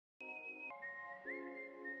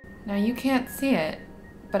Now you can't see it,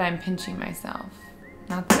 but I'm pinching myself.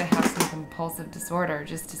 Not that I have some compulsive disorder,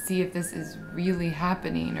 just to see if this is really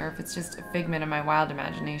happening or if it's just a figment of my wild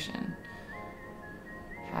imagination.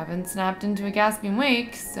 Haven't snapped into a gasping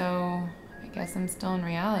wake, so I guess I'm still in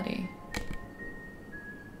reality.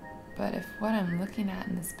 But if what I'm looking at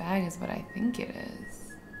in this bag is what I think it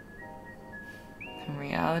is, then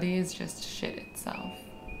reality is just shit itself.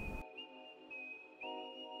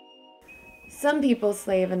 Some people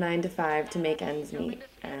slave a 9-to-5 to make ends meet,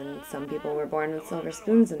 and some people were born with silver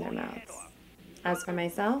spoons in their mouths. As for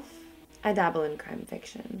myself, I dabble in crime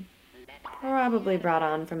fiction. Probably brought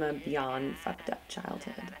on from a beyond fucked up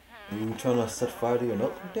childhood. Are you trying to set fire to your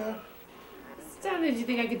notebook, Dad? Did you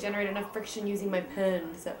think I could generate enough friction using my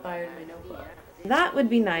pen to set fire to my notebook? That would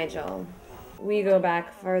be Nigel. We go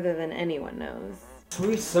back further than anyone knows.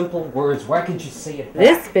 3 simple words. Why can't you say it back?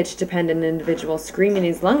 This bitch-dependent individual screaming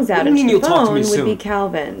his lungs out What do you mean into the you'll talk to phone me would soon? be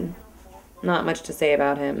Calvin. Not much to say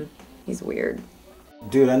about him. He's weird.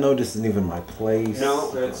 Dude, I know this isn't even my place.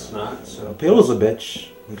 No, it's not. So Pillow's a bitch.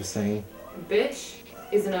 I'm just saying. Bitch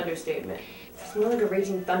is an understatement. It's more like a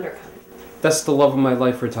raging thunder coming. that's the love of my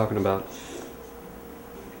life we're talking about.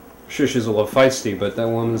 Sure, she's a little feisty, but that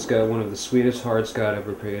woman's got one of the sweetest hearts God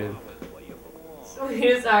ever created.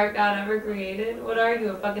 Sweetest art God ever created? What are you,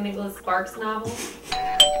 a fucking Nicholas Sparks novel? These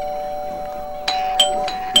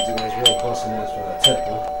guys real close and ask for that tip,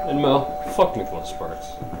 huh? And Mel, fuck Nicholas Sparks.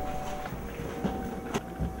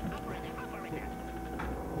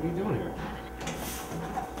 What are you doing here?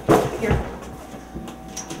 Here.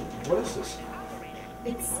 What is this?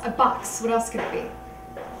 It's a box. What else could it be?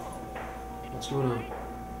 What's going on?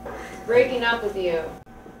 Breaking up with you.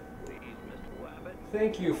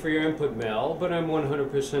 Thank you for your input, Mel, but I'm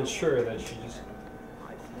 100% sure that she's...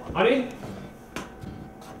 Honey?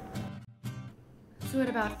 So at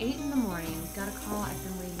about 8 in the morning, got a call I've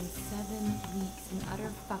been waiting 7 weeks in utter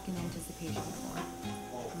fucking anticipation for.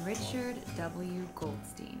 Richard W.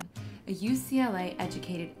 Goldstein, a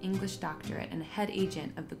UCLA-educated English doctorate and head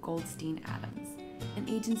agent of the Goldstein Adams, an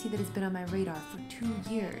agency that has been on my radar for 2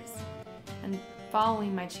 years. And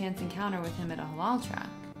following my chance encounter with him at a halal truck,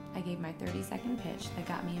 I gave my 30-second pitch that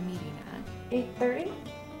got me a meeting at 8:30?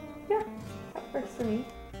 Yeah, that works for me.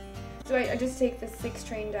 So I just take the 6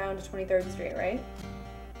 train down to 23rd Street, right?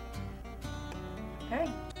 Okay.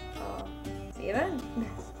 I'll see you then.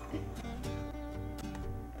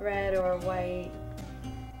 Red or white?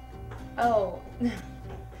 Oh.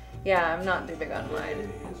 Yeah, I'm not too big on Today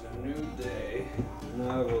mine. is a new day,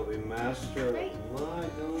 and I will be master of Great. my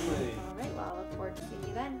domain. Alright, well, I look forward to seeing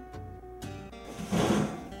you then.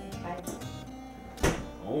 Bye.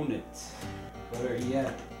 Own it. Better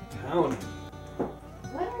yet, pound it.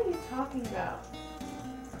 What are you talking about?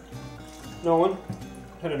 No one.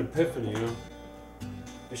 Had an epiphany, you know.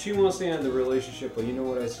 If she wants to end the relationship, well, you know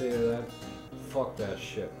what I say to that? Fuck that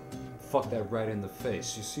shit. Fuck that right in the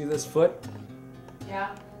face. You see this foot?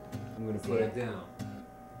 Yeah? I'm gonna See put it? it down.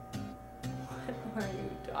 What are you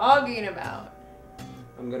talking about?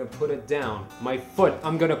 I'm gonna put it down. My foot.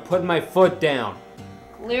 I'm gonna put my foot down.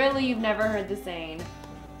 Clearly you've never heard the saying,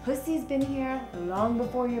 pussy's been here long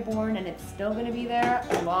before you're born and it's still gonna be there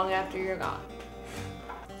long after you're gone.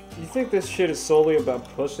 You think this shit is solely about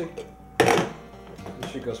pussy?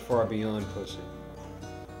 This shit goes far beyond pussy.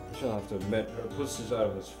 She'll have to admit, her pussy's out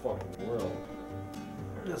of this fucking world.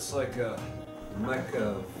 It's like a mecca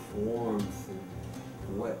of warmth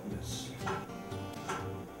and wetness.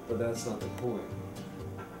 But that's not the point.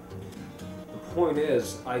 The point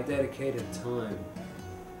is, I dedicated time.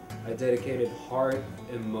 I dedicated heart,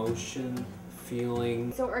 emotion,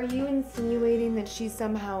 feeling. So are you insinuating that she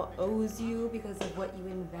somehow owes you because of what you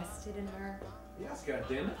invested in her? Yes,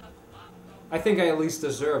 goddammit. I think I at least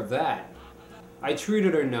deserve that. I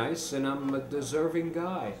treated her nice, and I'm a deserving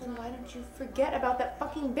guy. Then why don't you forget about that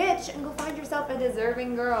fucking bitch and go find yourself a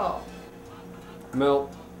deserving girl? Mel,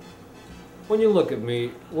 when you look at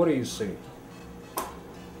me, what do you see?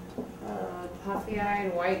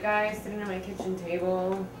 Puffy-eyed white guy sitting at my kitchen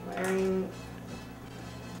table wearing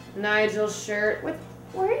Nigel's shirt. What?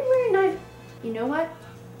 Why are you wearing Nigel? You know what?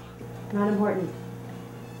 Not important.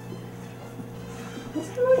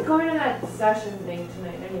 What's really going to that session thing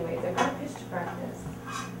tonight anyways? I got a pitch to practice.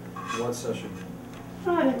 What session?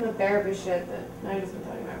 Oh, different therapist shit that Nigel's been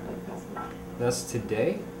talking about for like the past month. That's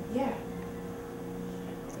today? Yeah.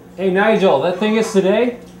 Hey Nigel, that thing is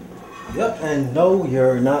today? Yep, and no,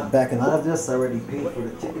 you're not backing out of this. I already paid for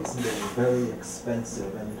the tickets and they're very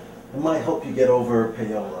expensive. And it might help you get over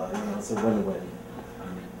payola. You know, it's a win-win.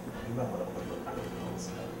 You might want to put a little bit of those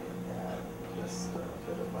just a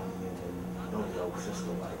bit of money in. No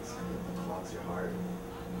crystal lights. Clogs your heart.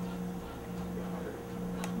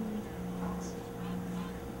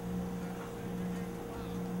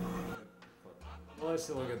 I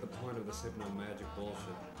still don't get the point of this hypno magic bullshit.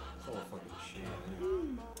 It's all fucking shit.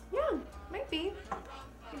 Yeah, might be.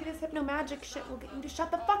 Maybe this hypno magic shit will get you to shut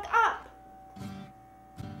the fuck up.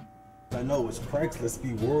 I know it's Craigslist,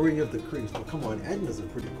 be wary of the creeps, but come on, Edna's a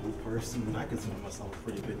pretty cool person, and I consider myself a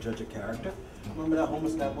pretty good judge of character. Remember that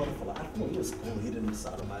homeless guy butterfly? I think he was cool, he didn't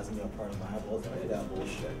sodomizing me on part of my eyeballs, I did that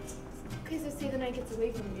bullshit. Okay, so say the night gets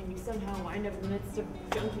away from you and you somehow wind up in the midst of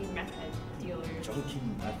junkie method dealers. Junkie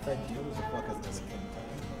method dealers, the fuck is this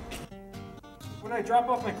kid? When I drop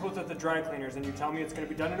off my clothes at the dry cleaners and you tell me it's going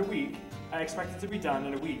to be done in a week, I expect it to be done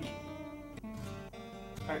in a week.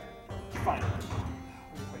 Alright, fine. Let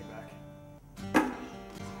me play back.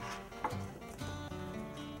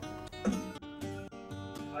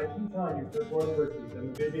 I keep telling you, first world virtues, I'm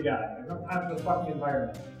a busy guy. I don't have the fucking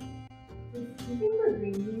environment.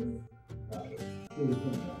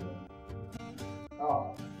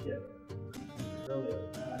 Oh, shit. Earlier.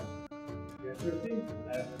 You're thirsty?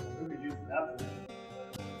 I have movie juice and apples.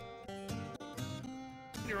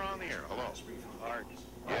 You're on the air. Hello. Art.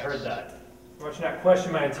 I heard that. I want you not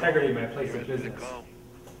question my integrity in my place of business.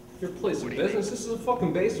 Your place of business? This is a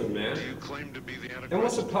fucking basement, man. Do you claim to be the Antichrist? And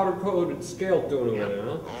what's a powder coated scale doing over there,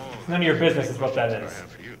 huh? Oh, None of your business is what that I is.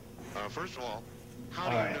 have for you. First of all, how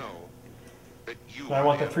do Alright. you know that you So I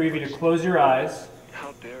want the three of you to close your eyes,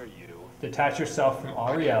 How dare you? detach yourself from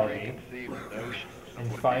all reality, Conceive the notion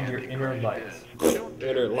and find your inner light.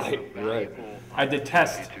 Inner light, right. I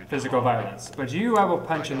detest physical violence, but you I will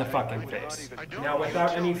punch in the fucking face. Now,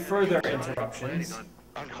 without any further interruptions,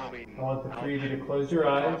 I want the three of you to close your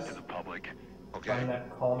eyes, to the public. find that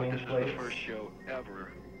calming This is the place, first show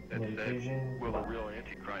ever that and said, envision. will the real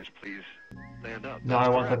Antichrist please stand up? Now I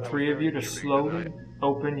want the three of you to slowly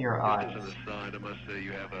open your This eyes. is the sign. I must say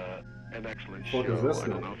you have an excellent What show. is this I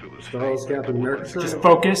don't now? know if it was Star Wars fake, Captain but America like- shirt? Just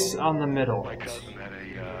focus on the middle. My cousin had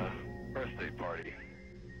a birthday party.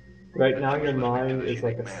 Right now your Listening to mind the is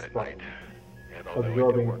like a Shake Man at sponge, night, and although I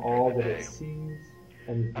absorbing worked all every that it day, sees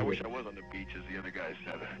and I wish I hears. was on the beach as the other guys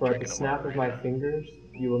said. For at drinking the a snap of my margarita. fingers,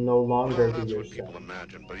 you will no longer be That's what yourself. people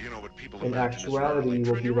imagine, but you know what people In imagine is actuality, rarely you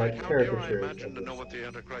true. will be You're like right. How dare I caricatures imagine of to know what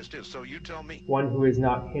yourself. the Antichrist is? So you tell me. One who is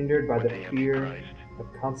not hindered by the The fear Antichrist of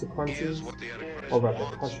He consequences is what the Antichrist or wants.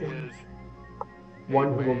 repercussions. is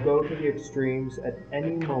One who will go to the extremes at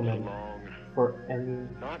any that comes moment along for any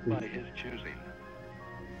not by reason. his choosing,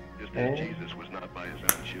 just And- as Jesus was not by his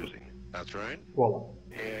own choosing. That's right. Voila.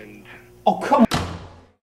 And Oh, come on!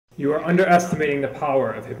 You are underestimating the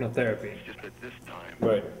power of hypnotherapy. just at this time,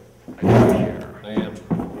 Right. I don't care I am.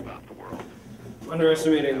 about the world.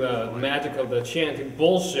 Underestimating the magic of the chanting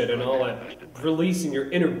bullshit and all that releasing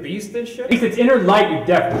your inner beast and shit. It's inner light, you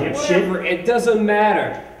deaf dipshit. Whatever, it doesn't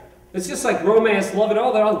matter. It's just like romance, love, and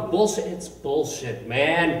all that other bullshit. It's bullshit,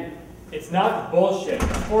 man. It's not bullshit.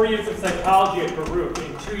 4 years of psychology at Baruch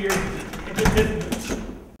and 2 years of business.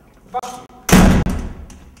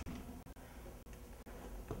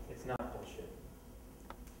 It's not bullshit.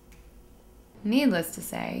 Needless to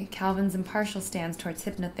say, Calvin's impartial stance towards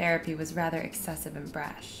hypnotherapy was rather excessive and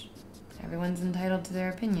brash. Everyone's entitled to their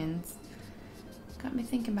opinions. Got me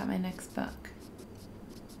thinking about my next book.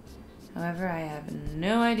 However, I have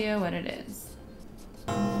no idea what it is.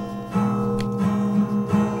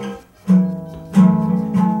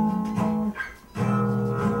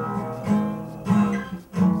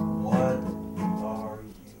 What are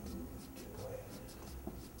you doing?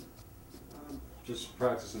 Just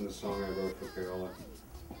practicing the song I wrote for Paola.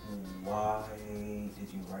 Why did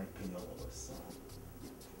you write Paola's song?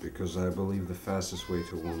 Because I believe the fastest way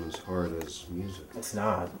to a woman's heart is music. It's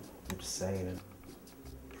not. I'm just saying it.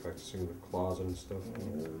 Practicing in the closet and stuff.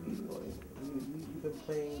 You've been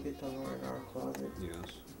playing guitar in our closet?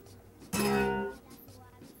 Yes.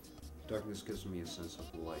 Darkness gives me a sense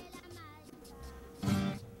of light.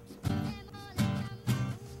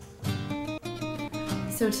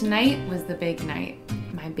 So tonight was the big night,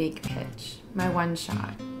 my big pitch, my one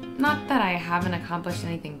shot. Not that I haven't accomplished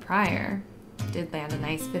anything prior. Did land a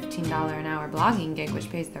nice $15 an hour blogging gig which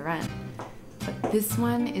pays the rent. But this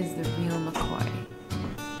one is the real McCoy.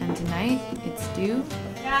 And tonight, it's do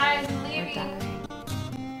Guys, I'm or leaving.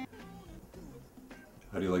 die.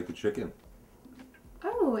 How do you like the chicken?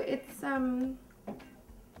 Oh, it's, you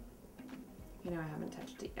know, I haven't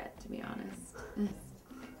touched it yet, to be honest.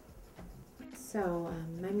 So,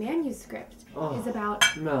 my manuscript is about...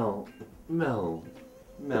 Mel.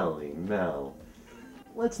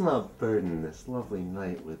 Let's not burden this lovely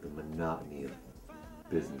night with the monotony of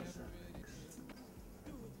business ethics.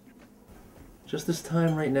 Just this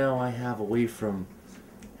time right now I have away from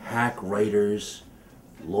hack writers,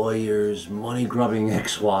 lawyers, money-grubbing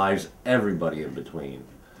ex-wives, everybody in between.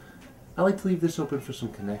 I like to leave this open for some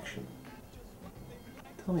connection.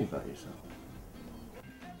 Tell me about yourself.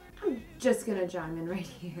 I'm just gonna chime in right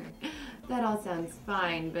here. That all sounds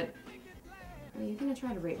fine, but are you gonna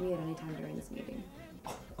try to rape me at any time during this meeting?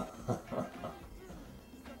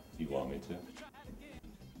 You want me to?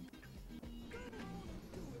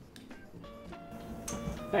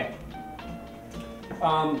 Hey.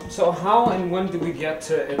 So how and when did we get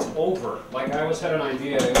to it's over? Like, I always had an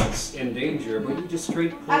idea it's in danger, but you just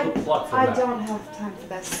straight pulled the plug from I that. don't have time for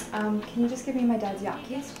this. Can you just give me my dad's yacht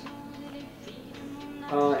keys?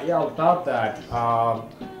 Yeah, about that.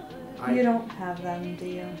 You don't have them, do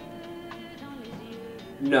you?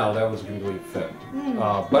 No, that was a complete fit.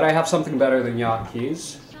 But I have something better than yacht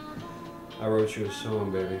keys. I wrote you a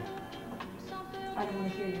song, baby. I don't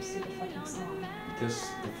want to hear your stupid fucking song.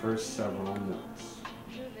 Just the first several notes.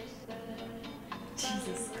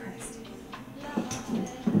 Jesus Christ.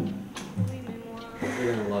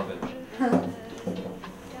 You're gonna love it.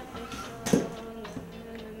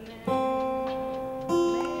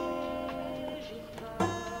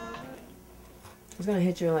 It's gonna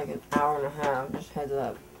hit you in like an hour and a half. Just heads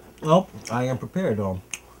up. Well, I am prepared.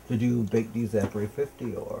 Did you bake these at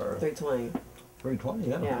 350 or 320. 320?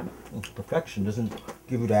 Yeah. Yeah. Well, perfection doesn't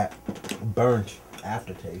give you that burnt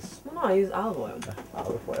aftertaste. Well, no, I use olive oil.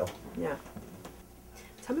 Olive oil. Yeah.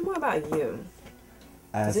 Tell me more about you.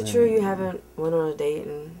 As Is it in- true you haven't went on a date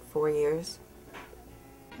in 4 years?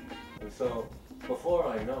 And so, before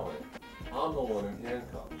I know it, I'm the one in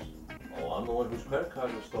handcuffs. Oh, I'm the one whose credit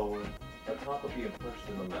card was stolen. On top of being punched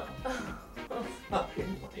in the mouth.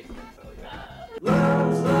 Fucking life, I tell you.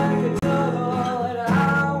 Looks like a double and I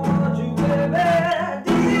want you,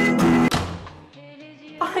 baby.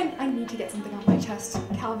 I need to get something off my chest,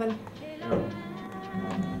 Calvin.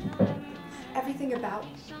 Everything about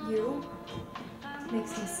you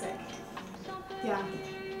makes me sick. Yeah.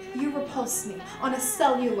 You repulse me on a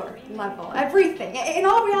cellular level. Everything. In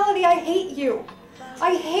all reality, I hate you.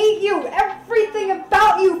 I hate you. Everything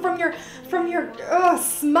about you, from your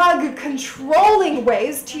smug, controlling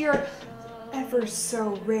ways to your ever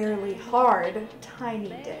so rarely hard, tiny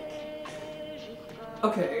dick.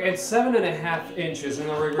 Okay, it's 7.5 inches, and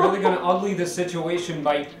are we really gonna ugly this situation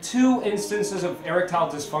by 2 instances of erectile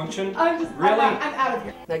dysfunction? I'm Really? I'm out of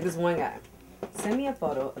here. Like this one guy. Send me a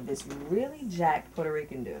photo of this really jacked Puerto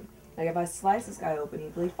Rican dude. Like if I slice this guy open,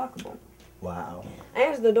 he'd be fuckable. Wow. I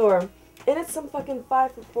answer the door, and it's some fucking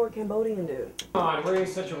 5'4" Cambodian dude. Come on, we're in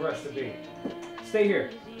such a rush to be. Stay here.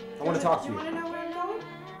 I want to talk to You you. want to know where I'm going?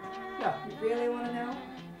 Yeah, You really want to know?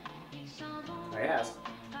 I asked.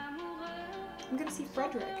 I'm gonna see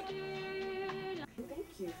Frederick. Thank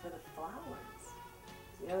you for the flowers.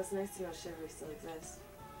 You know, it's nice to know chivalry still exists.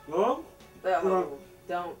 Well, Don't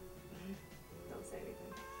say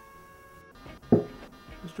anything.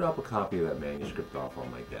 Just drop a copy of that manuscript off on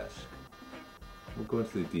my desk. We'll go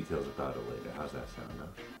into the details about it later. How's that sound, huh?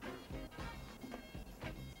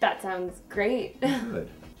 That sounds great. Good.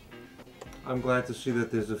 I'm glad to see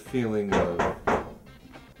that there's a feeling of...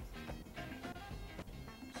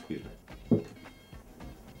 Excuse me.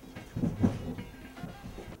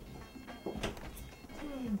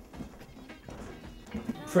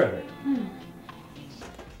 Frederick.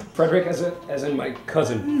 Frederick, as in my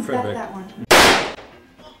cousin, Frederick. That one.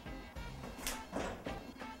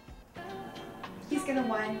 He's gonna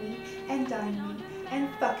wine me and dine me and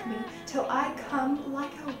fuck me till I come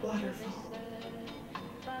like a waterfall.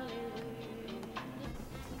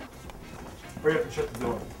 Hurry up and shut the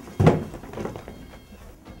door.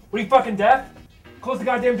 What are you, fucking deaf? Close the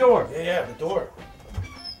goddamn door. yeah, the door.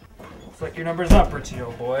 Looks like your number's up, Richie,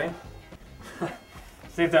 old boy.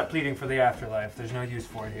 Save that pleading for the afterlife. There's no use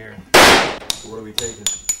for it here. What are we taking?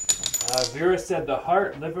 Vera said the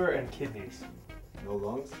heart, liver, and kidneys. No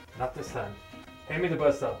lungs? Not this time. Hand me the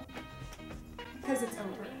bus stop. Because it's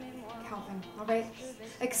over, Calvin, alright?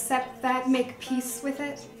 Accept that, make peace with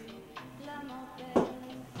it.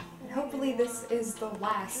 And hopefully this is the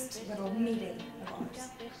last little meeting of ours.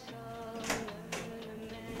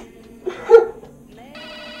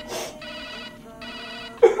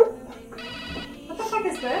 What the fuck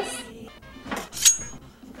is this?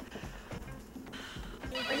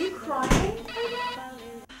 Are you crying right now?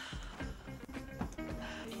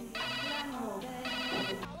 Oh.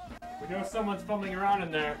 We know someone's fumbling around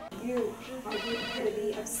in there. You are the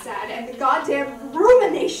epitome of sad and the goddamn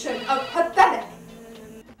rumination of pathetic.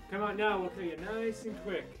 Come on now, we'll kill you nice and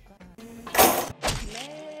quick.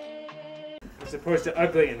 As opposed to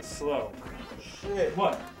ugly and slow. Shit.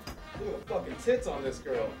 What? Look at the fucking tits on this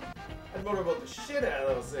girl. I'd motorboat the shit out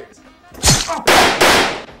of those things.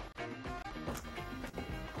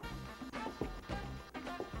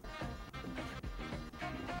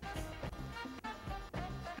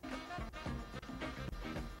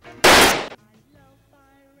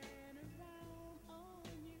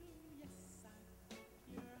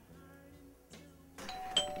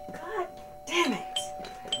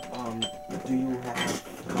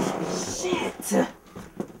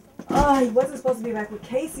 He wasn't supposed to be back with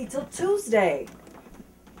Casey till Tuesday.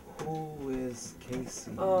 Who is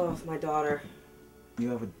Casey? Oh, my daughter. You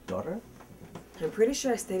have a daughter? I'm pretty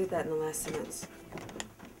sure I stated that in the last sentence.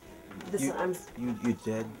 Listen, You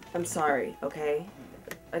did? I'm sorry, okay?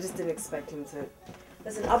 I just didn't expect him to.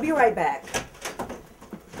 Listen, I'll be right back.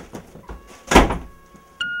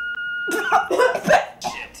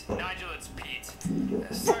 Shit, Nigel, it's Pete.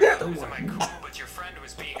 Sorry about losing my cool, but your friend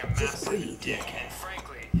was being a massive dick, and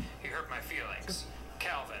frankly, he hurt my feelings.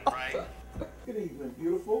 Calvin, right? Good evening,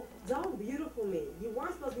 beautiful. Don't beautiful me. You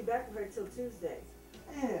weren't supposed to be back with her till Tuesday.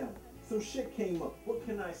 Damn, some shit came up. What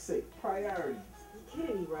can I say? Priorities. You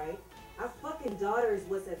kidding me, right? Our fucking daughter is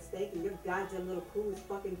what's at stake, and your goddamn little crew is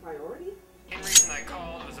fucking priority? The reason I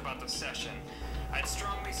called was about the session. I'd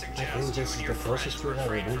strongly suggest you this and is your the friends closest we've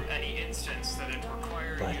ever refrain been. from any instance that would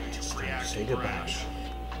require But you it's to time to react say goodbye. rash.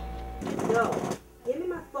 No. Give me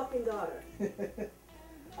my fucking daughter.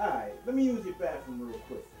 Alright, let me use your bathroom real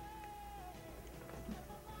quick.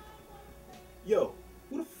 Yo,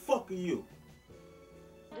 who the fuck are you?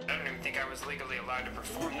 I don't even think I was legally allowed to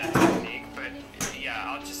perform that technique, but yeah,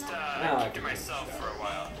 I'll just keep to myself for a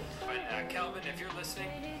while. But Calvin, if you're listening,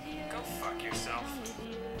 go fuck yourself.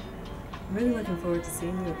 I'm really looking forward to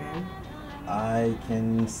seeing you again. I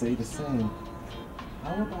can say the same.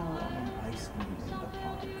 How about ice cream in the park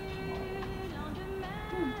tomorrow?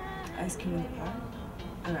 Ice cream in the park?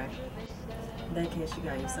 Alright. In that case, you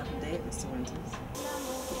got yourself a date, Mr. Winters.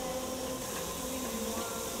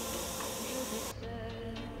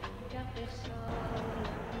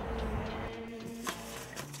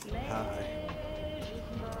 Hi.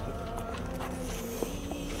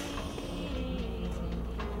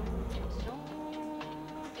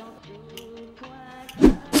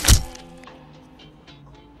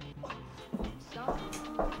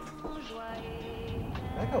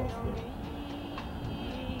 That guy was good.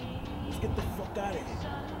 Let's get the fuck out of here.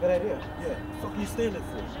 Good idea. Yeah, the fuck are you standing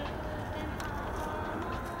for?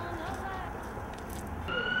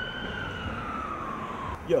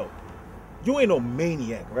 Yo, you ain't no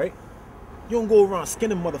maniac, right? You don't go around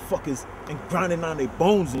skinning motherfuckers and grinding on their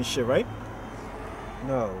bones and shit, right?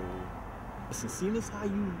 No. Listen, seeing as how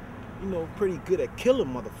you know, pretty good at killing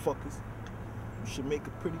motherfuckers, you should make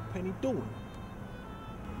a pretty penny doing it.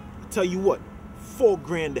 I tell you what, $4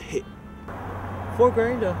 grand a hit. $4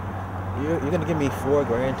 grand? You're gonna give me $4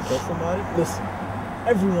 grand to kill somebody? Listen,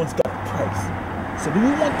 everyone's got a price. So do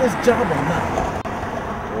you want this job or not?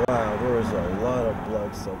 Wow, there was a lot of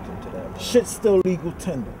blood soaked into that. Shit's still legal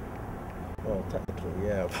tender. Well, technically,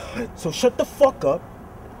 yeah. So shut the fuck up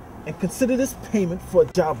and consider this payment for a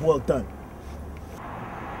job well done.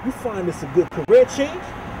 You find this a good career change?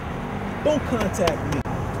 Don't contact me.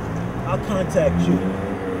 I'll contact you.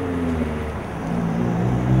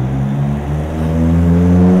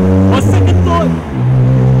 On second thought,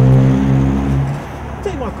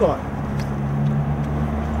 take my card.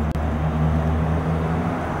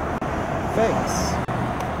 Thanks.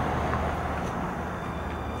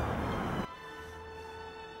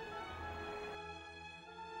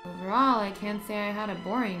 Overall, I can't say I had a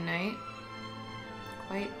boring night.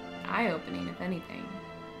 Quite eye-opening, if anything.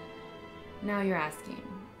 Now you're asking,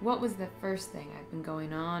 what was the first thing I've been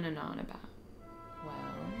going on and on about?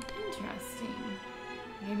 Well, interesting.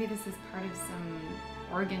 Maybe this is part of some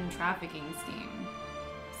organ trafficking scheme.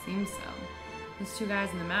 Seems so. Those two guys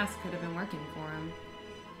in the mask could have been working for him.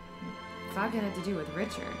 Thought it had to do with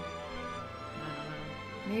Richard. I don't know.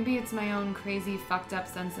 Maybe it's my own crazy, fucked up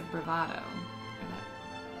sense of bravado. Or that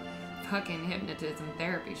fucking hypnotism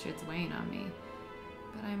therapy shit's weighing on me.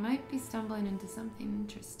 But I might be stumbling into something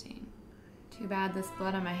interesting. Too bad this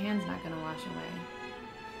blood on my hand's not gonna wash away.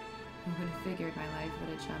 Who would have figured my life would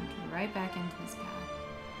have jumped right back into this path?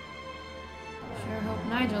 Sure hope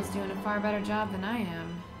Nigel's doing a far better job than I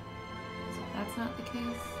am. Because if that's not the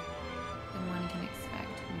case, then one can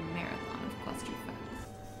expect a marathon of clusterfucks.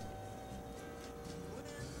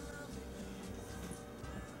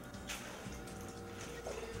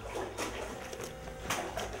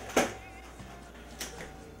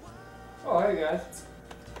 Oh, hey guys.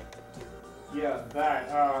 Yeah, that.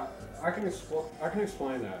 I can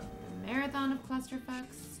explain that. Marathon of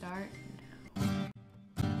clusterfucks start